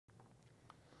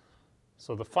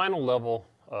So the final level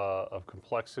of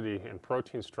complexity in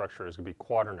protein structure is going to be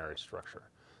quaternary structure.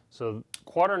 So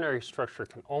quaternary structure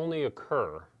can only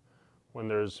occur when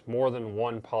there's more than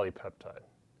one polypeptide,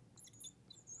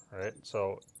 right?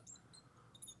 So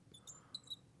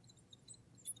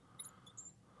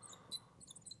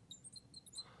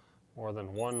more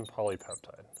than one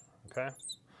polypeptide, okay?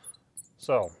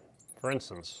 So, for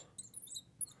instance,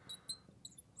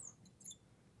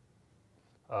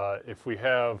 if we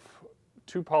have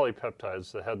two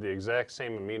polypeptides that have the exact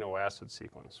same amino acid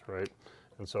sequence, right?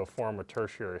 And so form a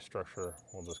tertiary structure,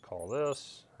 we'll just call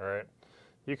this, all right?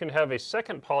 You can have a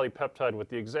second polypeptide with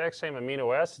the exact same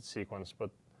amino acid sequence, but,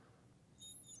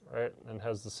 right, and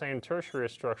has the same tertiary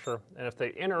structure, and if they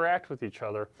interact with each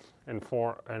other and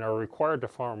are required to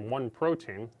form one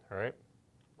protein, all right,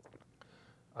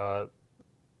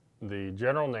 the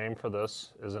general name for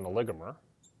this is an oligomer,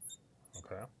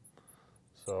 okay?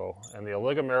 So, and the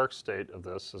oligomeric state of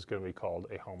this is going to be called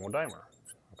a homodimer,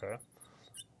 okay?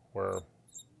 Where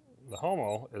the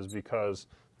homo is because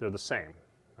they're the same,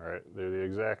 all right? They're the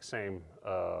exact same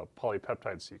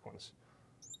polypeptide sequence.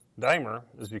 Dimer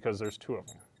is because there's two of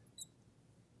them,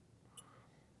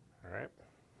 all right?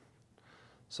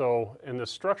 So in the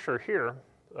structure here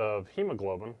of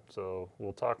hemoglobin, so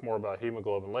we'll talk more about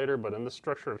hemoglobin later, but in the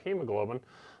structure of hemoglobin,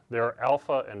 there are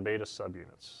alpha and beta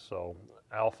subunits. So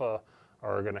alpha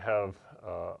are going to have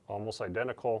almost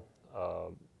identical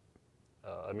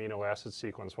amino acid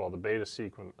sequence, while the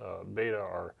beta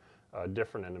are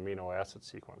different in amino acid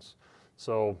sequence.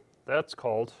 So that's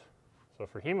called, so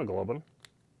for hemoglobin,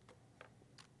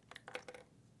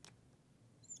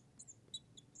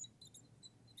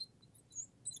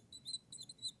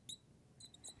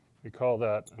 we call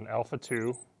that an alpha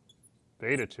 2,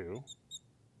 beta 2,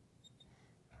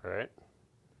 right?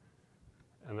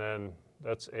 And then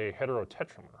that's a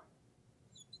heterotetramer,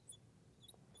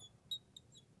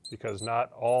 because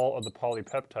not all of the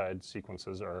polypeptide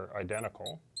sequences are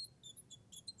identical,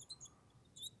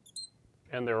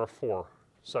 and there are 4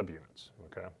 subunits,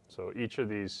 okay? So each of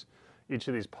these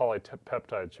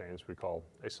polypeptide chains we call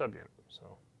a subunit.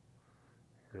 So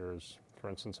here's, for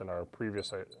instance, in our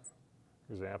previous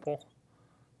example,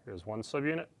 here's one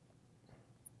subunit,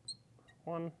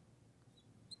 one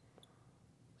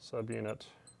subunit,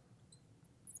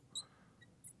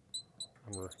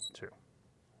 number 2,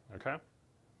 okay?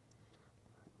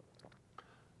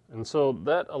 And so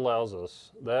that allows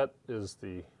us, that is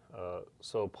the,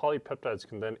 so polypeptides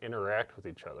can then interact with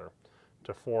each other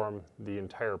to form the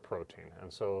entire protein.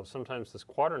 And so sometimes this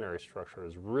quaternary structure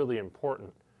is really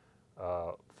important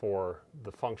for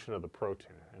the function of the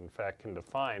protein. In fact, can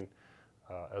define,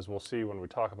 as we'll see when we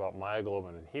talk about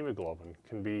myoglobin and hemoglobin,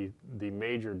 can be the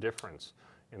major difference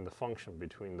in the function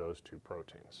between those two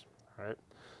proteins, right?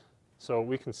 So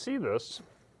we can see this,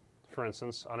 for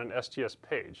instance, on an STS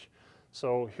page.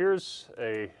 So here's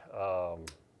a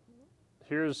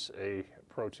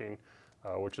protein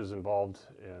which is involved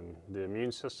in the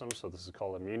immune system. So this is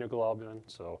called immunoglobulin.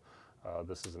 So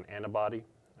this is an antibody,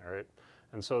 all right?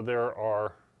 And so there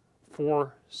are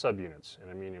 4 subunits in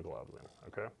immunoglobulin,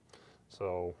 okay?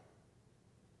 So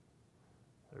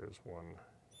there's one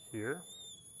here.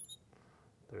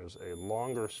 There's a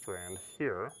longer strand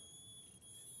here.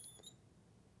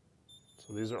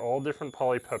 So these are all different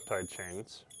polypeptide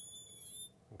chains,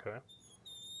 okay?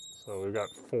 So we've got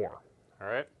 4, all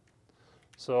right?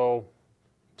 So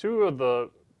two of the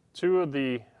two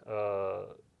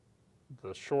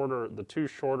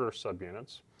shorter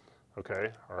subunits,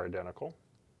 okay, are identical,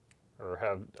 or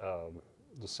have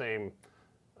the same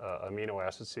amino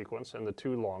acid sequence, and the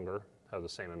 2 longer have the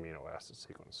same amino acid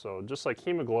sequence. So just like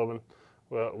hemoglobin,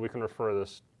 well, we can refer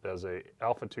this as a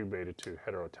alpha 2 beta 2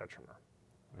 heterotetramer,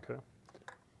 okay?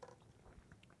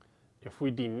 If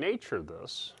we denature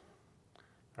this,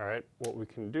 all right, what we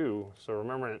can do, so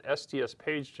remember in an STS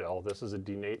page gel, this is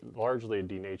largely a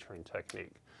denaturing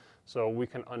technique. So we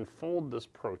can unfold this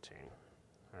protein,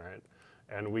 all right,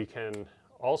 and we can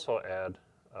also add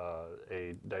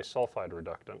a disulfide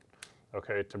reductant,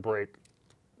 okay, to break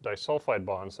disulfide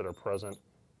bonds that are present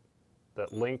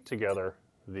that link together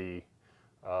the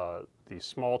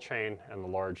small chain and the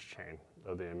large chain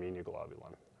of the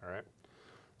immunoglobulin, all right?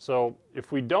 So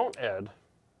if we don't add,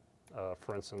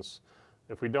 for instance,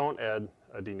 if we don't add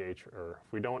a denature, or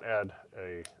if we don't add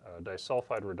a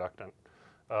disulfide reductant,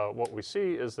 what we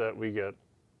see is that we get,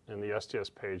 in the STS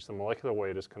page, the molecular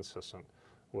weight is consistent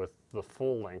with the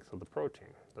full length of the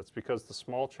protein. That's because the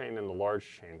small chain and the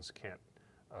large chains can't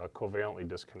covalently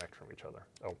disconnect from each other.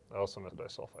 Oh, I also missed a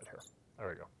disulfide here. There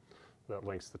we go. That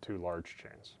links the 2 large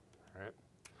chains, all right?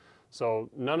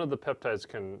 So none of the peptides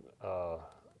can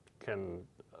can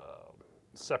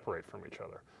separate from each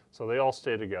other. So they all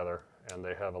stay together, and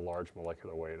they have a large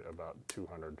molecular weight, about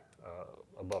 200,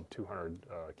 above 200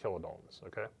 kilodaltons,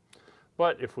 okay?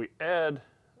 But if we add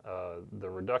the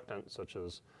reductant, such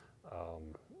as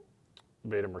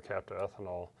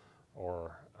beta-mercaptoethanol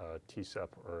or TSEP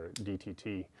or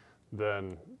DTT,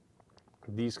 then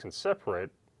these can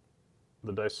separate.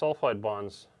 The disulfide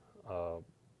bonds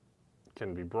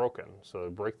can be broken, so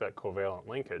break that covalent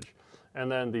linkage,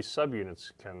 and then these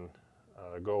subunits can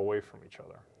go away from each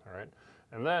other, all right?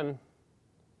 And then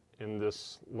in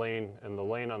this lane, in the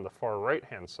lane on the far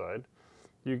right-hand side,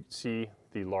 you see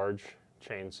the large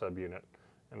chain subunit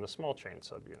and the small chain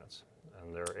subunits,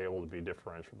 and they're able to be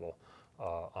differentiable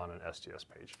on an STS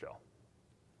page gel.